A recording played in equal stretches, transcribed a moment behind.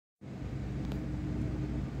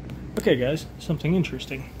Okay guys, something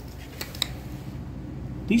interesting.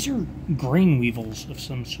 These are grain weevils of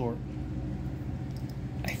some sort.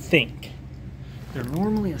 I think. They're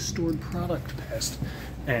normally a stored product pest,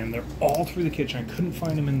 and they're all through the kitchen. I couldn't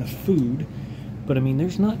find them in the food, but I mean,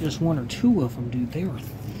 there's not just one or two of them, dude. There are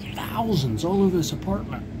thousands all over this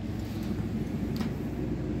apartment.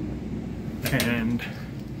 And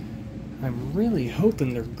I'm really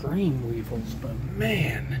hoping they're grain weevils, but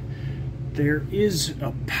man, there is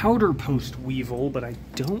a powder post weevil, but I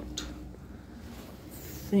don't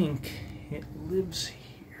think it lives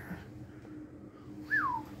here.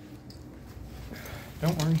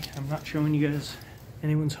 Don't worry, I'm not showing you guys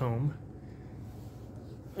anyone's home.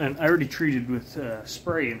 And I already treated with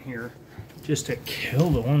spray in here just to kill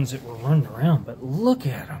the ones that were running around, but look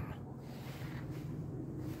at them.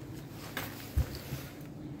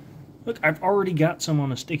 Look, I've already got some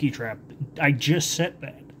on a sticky trap. I just set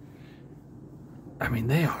that. I mean,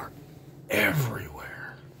 they are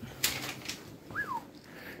everywhere.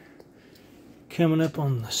 Coming up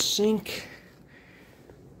on the sink.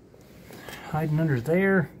 Hiding under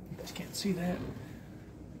there. You guys can't see that.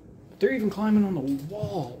 But they're even climbing on the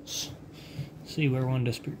walls. See where one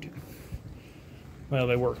disappeared to. Well,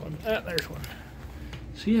 they were climbing. Ah, there's one.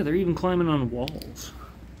 So yeah, they're even climbing on walls.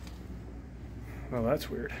 Well, that's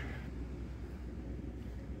weird.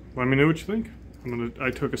 Let me know what you think. I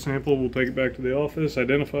took a sample, we'll take it back to the office,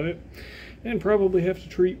 identify it, and probably have to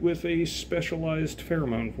treat with a specialized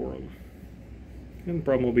pheromone for them. And the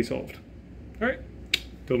problem will be solved. Alright,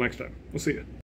 till next time. We'll see you.